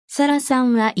サラさ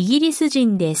んはイギリス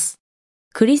人です。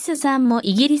クリスさんも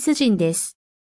イギリス人です。